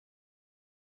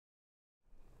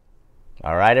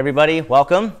All right, everybody,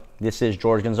 welcome. This is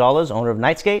George Gonzalez, owner of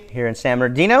Nightskate here in San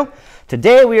Bernardino.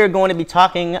 Today we are going to be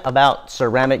talking about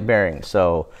ceramic bearings.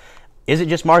 So, is it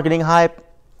just marketing hype?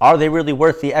 Are they really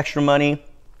worth the extra money?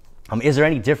 Is there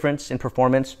any difference in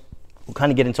performance? We'll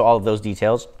kind of get into all of those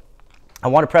details. I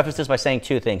want to preface this by saying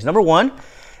two things. Number one,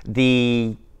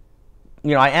 I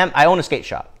own a skate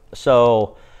shop.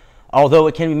 So, although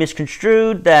it can be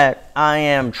misconstrued that I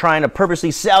am trying to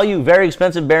purposely sell you very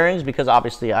expensive bearings because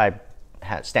obviously I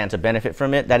stand to benefit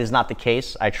from it, that is not the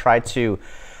case. I try to,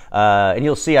 and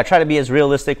you'll see, I try to be as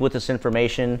realistic with this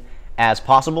information as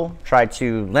possible. Try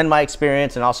to lend my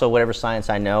experience and also whatever science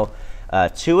I know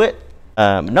to it.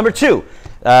 Number two,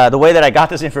 the way that I got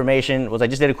this information was I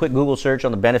just did a quick Google search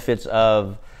on the benefits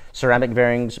of ceramic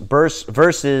bearings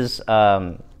versus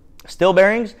steel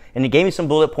bearings, and it gave me some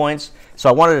bullet points. So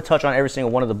I wanted to touch on every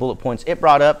single one of the bullet points it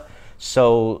brought up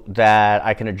so that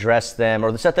I can address them, or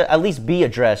at least be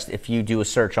addressed if you do a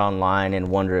search online and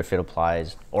wonder if it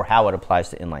applies or how it applies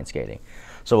to inline skating.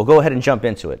 So we'll go ahead and jump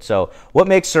into it. So what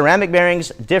makes ceramic bearings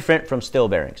different from steel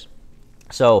bearings?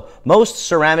 So most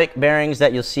ceramic bearings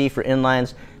that you'll see for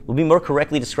inlines will be more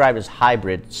correctly described as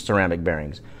hybrid ceramic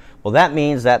bearings. Well, that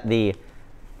means that the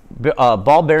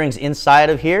ball bearings inside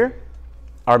of here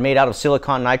are made out of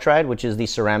silicon nitride, which is the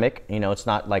ceramic. You know, it's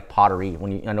not like pottery.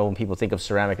 I know when people think of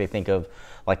ceramic, they think of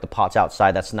like the pots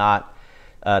outside. That's not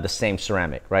the same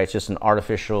ceramic, right? It's just an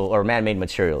artificial or man-made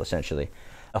material, essentially.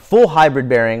 A full hybrid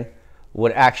bearing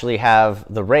would actually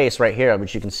have the race right here,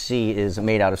 which you can see is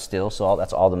made out of steel. So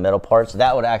that's all the metal parts.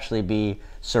 That would actually be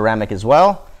ceramic as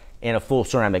well in a full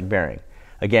ceramic bearing.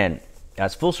 Again,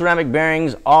 as full ceramic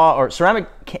bearings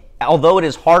although it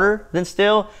is harder than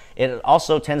steel, it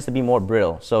also tends to be more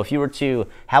brittle. So if you were to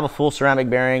have a full ceramic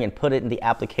bearing and put it in the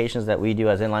applications that we do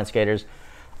as inline skaters,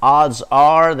 odds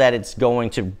are that it's going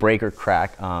to break or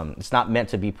crack. It's not meant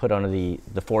to be put under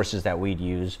the forces that we'd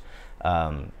use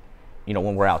when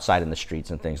we're outside in the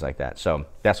streets and things like that. So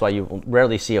that's why you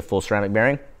rarely see a full ceramic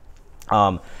bearing.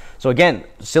 So again,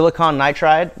 silicon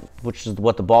nitride, which is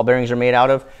what the ball bearings are made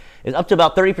out of, is up to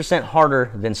about 30%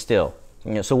 harder than steel.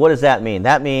 So what does that mean?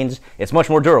 That means it's much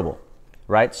more durable,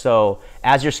 right? So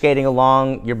as you're skating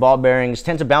along, your ball bearings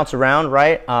tend to bounce around,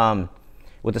 right?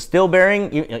 With the steel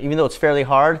bearing, even though it's fairly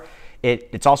hard,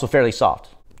 it's also fairly soft.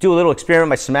 Do a little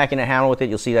experiment by smacking a hammer with it,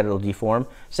 you'll see that it'll deform.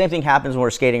 Same thing happens when we're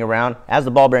skating around. As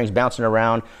the ball bearing's bouncing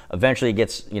around, eventually it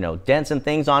gets dents and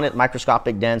things on it,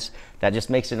 microscopic dents, that just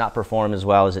makes it not perform as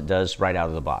well as it does right out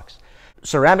of the box.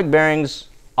 Ceramic bearings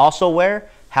also wear,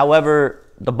 however,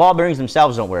 the ball bearings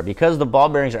themselves don't wear. Because the ball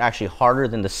bearings are actually harder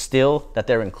than the steel that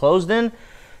they're enclosed in,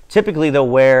 typically they'll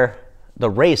wear the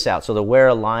race out. So they'll wear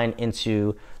a line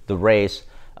into the race,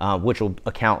 which will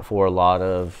account for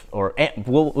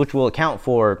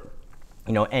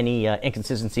any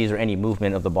inconsistencies or any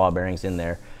movement of the ball bearings in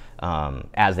there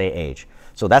as they age.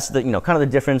 So that's the kind of the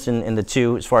difference in the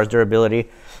two as far as durability.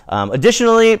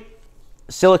 Additionally,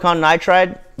 silicon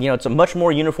nitride, it's a much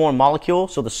more uniform molecule,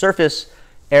 so the surface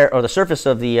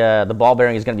of the ball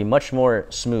bearing is going to be much more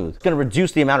smooth. It's going to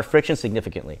reduce the amount of friction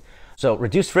significantly. So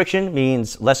reduced friction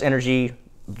means less energy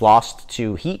lost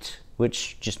to heat,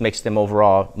 which just makes them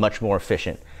overall much more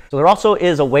efficient. So there also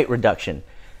is a weight reduction.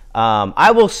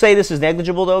 I will say this is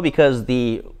negligible though, because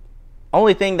the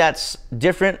only thing that's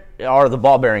different are the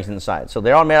ball bearings inside. So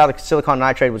they are made out of silicon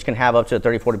nitride, which can have up to a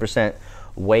 30–40%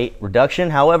 weight reduction.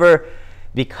 However,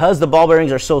 because the ball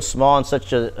bearings are so small and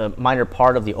such a minor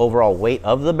part of the overall weight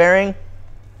of the bearing,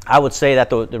 I would say that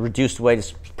the reduced weight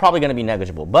is probably going to be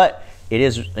negligible. But it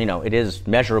is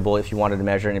measurable if you wanted to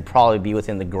measure, and it'd probably be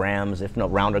within the grams, if not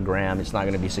around a gram. It's not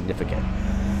going to be significant.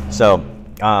 So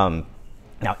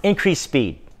now increased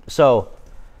speed. So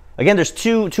again, there's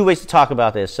two ways to talk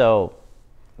about this. So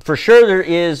for sure there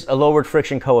is a lowered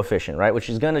friction coefficient, right, which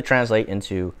is going to translate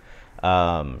into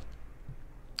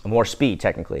more speed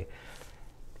technically.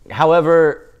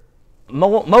 However,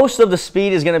 most of the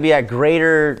speed is going to be at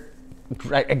greater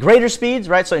speeds,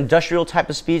 right? So industrial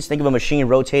type of speeds. Think of a machine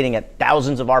rotating at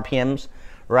thousands of RPMs,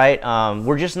 right?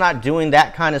 We're just not doing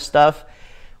that kind of stuff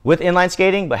with inline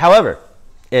skating. But however,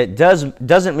 it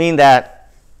doesn't mean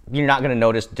that you're not going to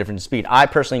notice the difference in speed. I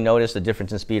personally noticed the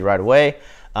difference in speed right away.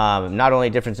 Not only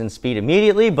a difference in speed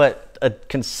immediately, but a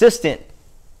consistent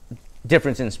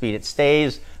difference in speed. It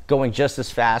stays going just as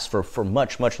fast for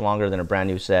much, much longer than a brand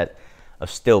new set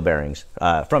of steel bearings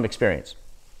from experience.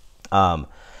 The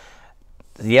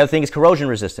other thing is corrosion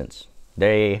resistance.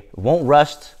 They won't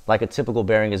rust like a typical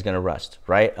bearing is going to rust,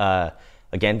 right?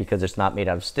 Again, because it's not made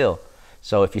out of steel.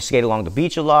 So if you skate along the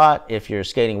beach a lot, if you're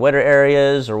skating wetter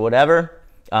areas or whatever,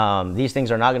 these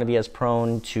things are not going to be as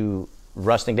prone to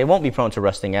rusting. They won't be prone to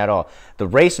rusting at all. The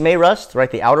race may rust,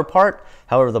 right, the outer part.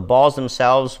 However, the balls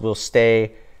themselves will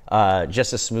stay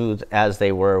just as smooth as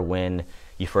they were when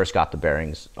you first got the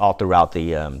bearings, all throughout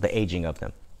the aging of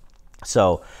them.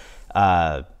 So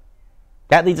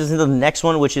that leads us into the next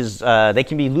one, which is they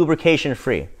can be lubrication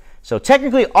free. So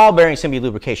technically, all bearings can be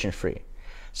lubrication free.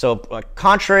 So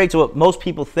contrary to what most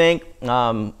people think,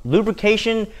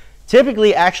 lubrication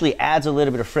typically actually adds a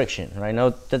little bit of friction, right? I know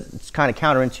that it's kind of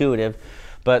counterintuitive,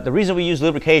 but the reason we use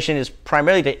lubrication is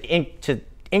primarily to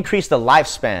increase the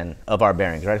lifespan of our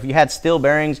bearings, right? If you had steel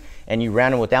bearings and you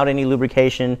ran them without any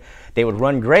lubrication, they would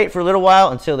run great for a little while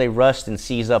until they rust and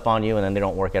seize up on you, and then they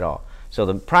don't work at all. So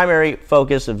the primary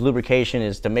focus of lubrication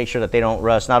is to make sure that they don't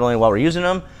rust, not only while we're using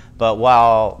them, but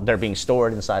while they're being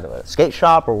stored inside of a skate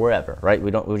shop or wherever, right?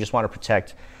 We just want to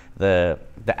protect the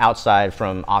outside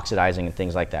from oxidizing and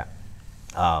things like that.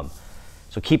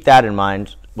 So keep that in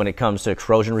mind when it comes to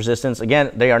corrosion resistance.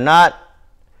 Again, they're not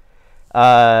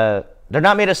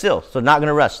made of steel, so they're not going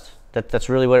to rust. That's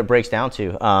really what it breaks down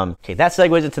to. Okay, that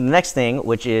segues into the next thing,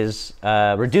 which is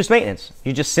reduced maintenance.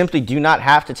 You just simply do not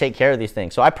have to take care of these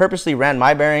things. So I purposely ran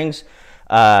my bearings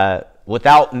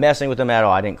without messing with them at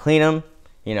all. I didn't clean them.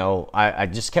 You know, I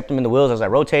just kept them in the wheels as I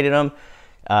rotated them.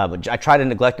 But I tried to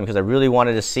neglect them because I really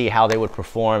wanted to see how they would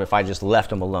perform if I just left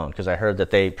them alone, because I heard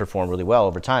that they perform really well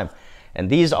over time. And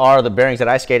these are the bearings that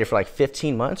I skated for like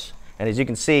 15 months. And as you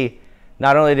can see,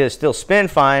 not only do they still spin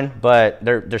fine, but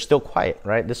they're still quiet,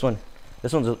 right? This one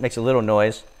makes a little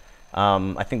noise.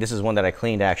 I think this is one that I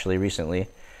cleaned actually recently.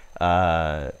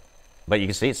 But you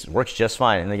can see it works just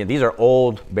fine. And again, these are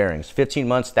old bearings, 15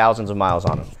 months, thousands of miles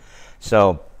on them.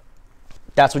 So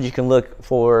that's what you can look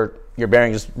for your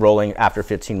bearings rolling after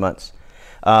 15 months.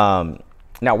 Now,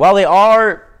 while they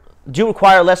do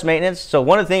require less maintenance, so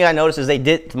one of the things I noticed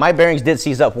is my bearings did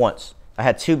seize up once. I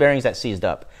had 2 bearings that seized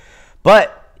up.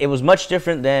 But it was much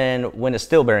different than when a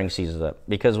steel bearing seizes up,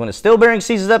 because when a steel bearing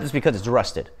seizes up, it's because it's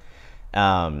rusted.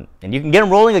 And you can get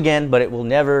them rolling again, but it will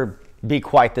never be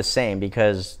quite the same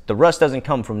because the rust doesn't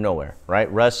come from nowhere,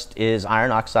 right? Rust is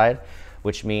iron oxide,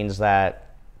 which means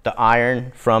that the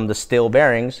iron from the steel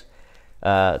bearings,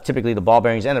 typically the ball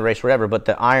bearings and the race, whatever, but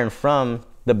the iron from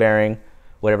the bearing,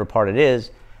 whatever part it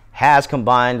is, has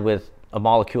combined with a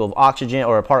molecule of oxygen,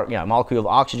 or a molecule of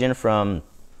oxygen from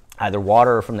either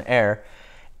water or from the air,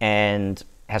 and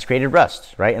has created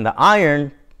rust, right? And the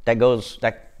iron that goes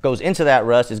into that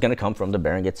rust is going to come from the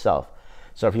bearing itself.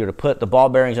 So if you were to put the ball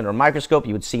bearings under a microscope,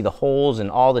 you would see the holes and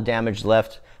all the damage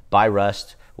left by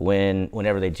rust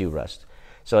whenever they do rust.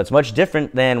 So it's much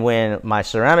different than when my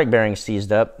ceramic bearings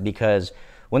seized up, because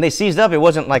when they seized up, it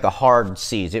wasn't like a hard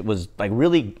seize. It was like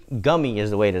really gummy is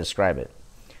the way to describe it.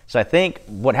 So I think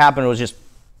what happened was just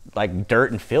like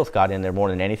dirt and filth got in there more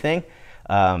than anything,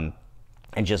 and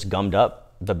just gummed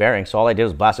up the bearing. So all I did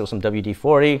was blast it with some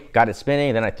WD-40, got it spinning,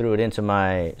 and then I threw it into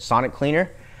my sonic cleaner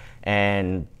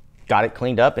and got it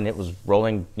cleaned up, and it was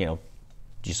rolling. You know,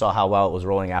 you saw how well it was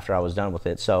rolling after I was done with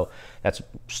it. So that's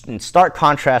in stark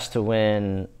contrast to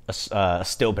when a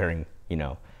steel bearing, you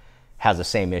know, has the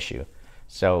same issue.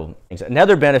 So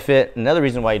another benefit, another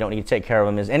reason why you don't need to take care of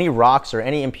them is any rocks or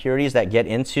any impurities that get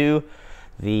into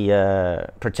the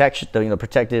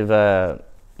protective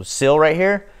seal right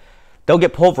here, they'll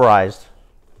get pulverized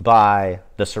by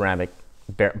the ceramic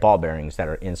ball bearings that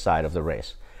are inside of the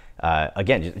race.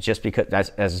 Again, just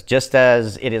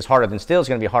as it is harder than steel, it's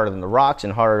going to be harder than the rocks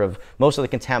and harder of most of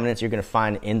the contaminants you're going to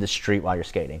find in the street while you're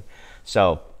skating.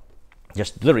 So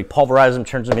just literally pulverize them,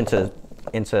 turns them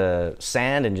into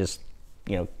sand, and just,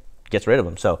 you know, gets rid of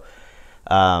them. So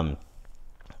now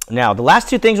the last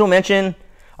 2 things we'll mention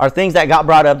are things that got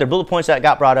brought up. They're bullet points that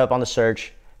got brought up on the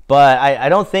search, but I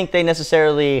don't think they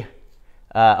necessarily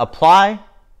apply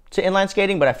to inline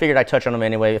skating, but I figured I'd touch on them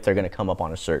anyway if they're going to come up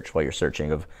on a search while you're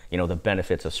searching of, you know, the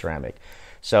benefits of ceramic.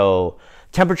 So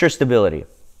temperature stability.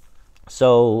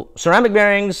 So ceramic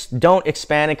bearings don't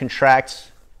expand and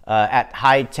contract at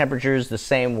high temperatures the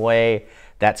same way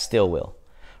that steel will,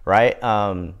 right?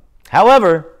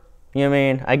 However, you know what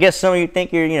I mean? I guess some of you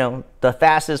think you're, you know, the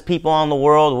fastest people in the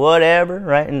world, whatever,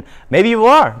 right? And maybe you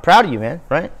are. I'm proud of you, man,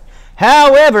 right?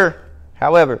 However,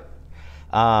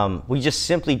 we just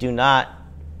simply do not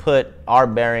put our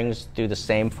bearings through the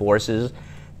same forces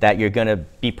that you're going to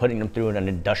be putting them through in an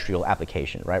industrial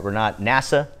application, right? We're not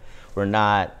NASA. We're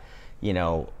not, you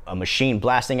know, a machine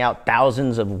blasting out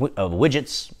thousands of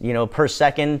widgets, you know, per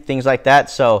second, things like that.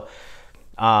 So,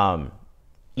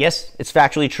 yes, it's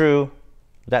factually true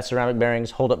that ceramic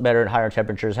bearings hold up better at higher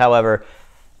temperatures. However,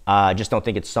 I just don't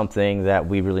think it's something that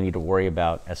we really need to worry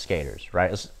about as skaters,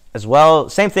 right? As well,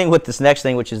 same thing with this next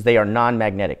thing, which is they are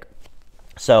non-magnetic.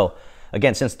 So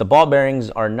again, since the ball bearings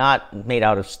are not made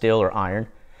out of steel or iron,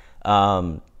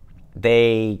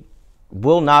 they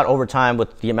will not, over time,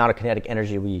 with the amount of kinetic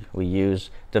energy we use,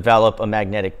 develop a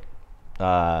magnetic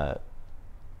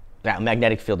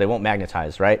field. They won't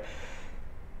magnetize, right?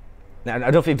 Now, I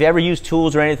don't know if you've ever used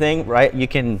tools or anything, right? You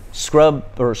can scrub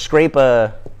or scrape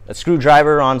a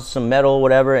screwdriver on some metal,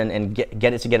 whatever, and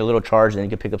get it to get a little charge, and then you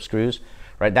can pick up screws,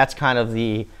 right? That's kind of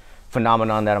the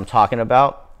phenomenon that I'm talking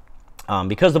about.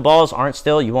 Because the balls aren't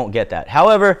steel, you won't get that.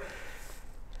 However,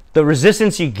 the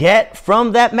resistance you get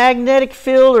from that magnetic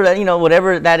field, or that, you know,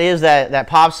 whatever that is that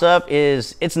pops up,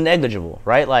 it's negligible,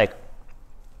 right? Like,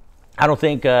 I don't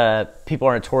think people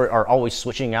are always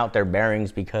switching out their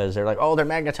bearings because they're like, oh, they're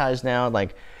magnetized now.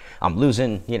 Like, I'm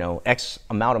losing, you know, X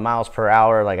amount of miles per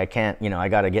hour. Like, I can't, you know, I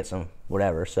got to get some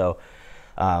whatever. So,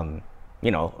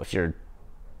 you know, if you're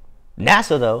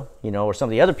NASA, though, you know, or some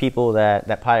of the other people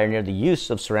that pioneered the use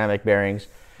of ceramic bearings,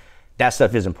 that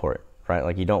stuff is important, right?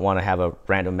 Like, you don't want to have a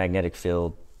random magnetic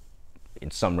field in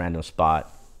some random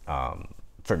spot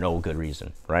for no good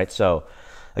reason, right? So,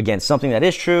 again, something that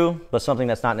is true, but something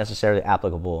that's not necessarily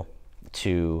applicable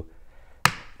to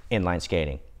inline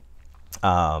skating.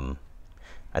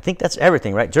 I think that's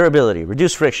everything, right? Durability,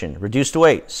 reduced friction, reduced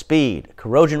weight, speed,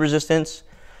 corrosion resistance,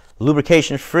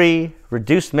 lubrication free,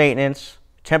 reduced maintenance,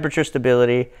 temperature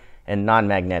stability, and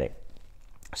non-magnetic.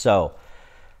 So,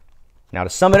 now to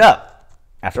sum it up,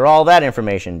 after all that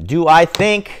information, do I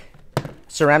think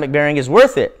ceramic bearing is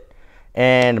worth it?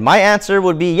 And my answer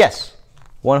would be yes.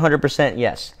 100%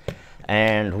 yes.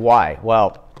 And why?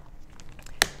 Well,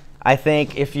 I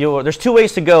think there's two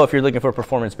ways to go if you're looking for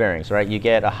performance bearings, right? You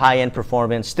get a high-end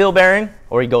performance steel bearing,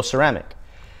 or you go ceramic.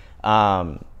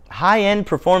 High-end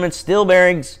performance steel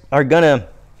bearings are gonna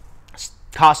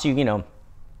cost you, you know,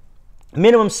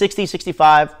 minimum 60,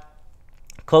 65,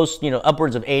 close, you know,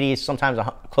 upwards of 80, sometimes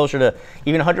closer to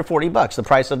even 140 bucks, the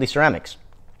price of the ceramics.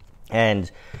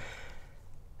 And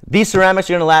these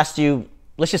ceramics are gonna last you,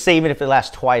 let's just say, even if it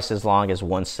lasts twice as long as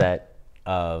one set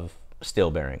of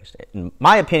steel bearings. In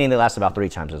my opinion, they last about 3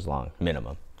 times as long,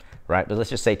 minimum, right? But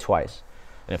let's just say twice.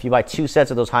 And if you buy 2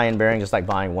 sets of those high-end bearings, it's like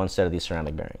buying 1 set of these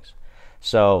ceramic bearings.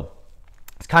 So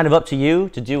it's kind of up to you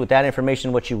to do with that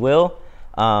information what you will.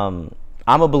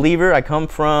 I'm a believer. I come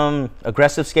from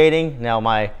aggressive skating. Now,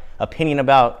 my opinion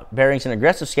about bearings in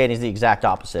aggressive skating is the exact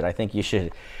opposite. I think you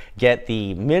should get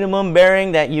the minimum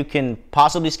bearing that you can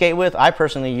possibly skate with. I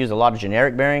personally use a lot of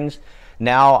generic bearings.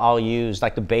 Now I'll use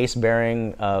like the base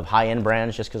bearing of high-end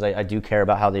brands just because I do care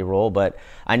about how they roll, but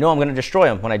I know I'm going to destroy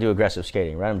them when I do aggressive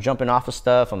skating, right? I'm jumping off of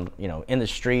stuff. I'm, you know, in the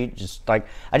street, just like,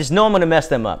 I just know I'm going to mess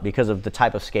them up because of the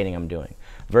type of skating I'm doing.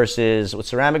 Versus with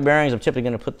ceramic bearings, I'm typically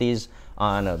going to put these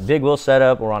on a big wheel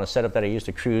setup or on a setup that I use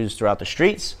to cruise throughout the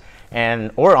streets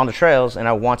or on the trails, and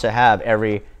I want to have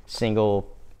every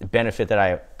single benefit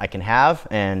that I can have.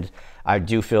 And I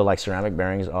do feel like ceramic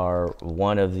bearings are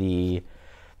one of the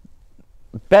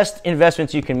best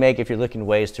investments you can make if you're looking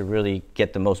ways to really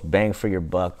get the most bang for your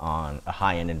buck on a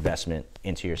high-end investment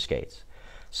into your skates.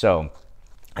 So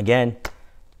again,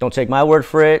 don't take my word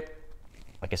for it.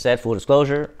 Like I said, full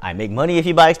disclosure, I make money if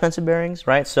you buy expensive bearings,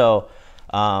 right? So,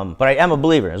 but I am a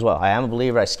believer as well. I am a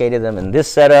believer. I skated them in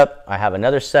this setup. I have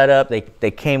another setup.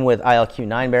 They came with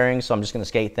ILQ9 bearings, so I'm just going to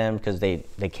skate them because they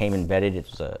came embedded. It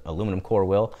was an aluminum core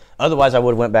wheel. Otherwise, I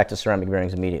would have went back to ceramic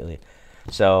bearings immediately.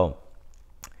 So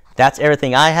that's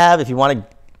everything I have. If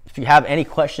you have any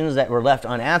questions that were left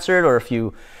unanswered, or if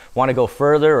you want to go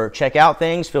further or check out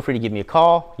things, feel free to give me a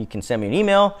call. You can send me an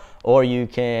email, or you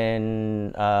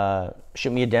can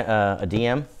shoot me a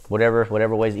DM,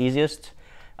 whatever way is easiest.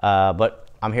 But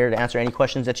I'm here to answer any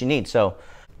questions that you need. So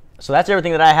that's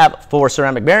everything that I have for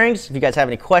ceramic bearings. If you guys have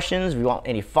any questions, if you want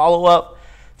any follow-up,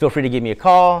 feel free to give me a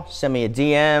call, send me a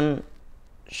DM,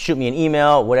 shoot me an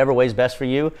email, whatever way is best for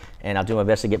you, and I'll do my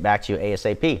best to get back to you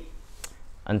ASAP.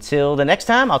 Until the next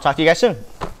time, I'll talk to you guys soon.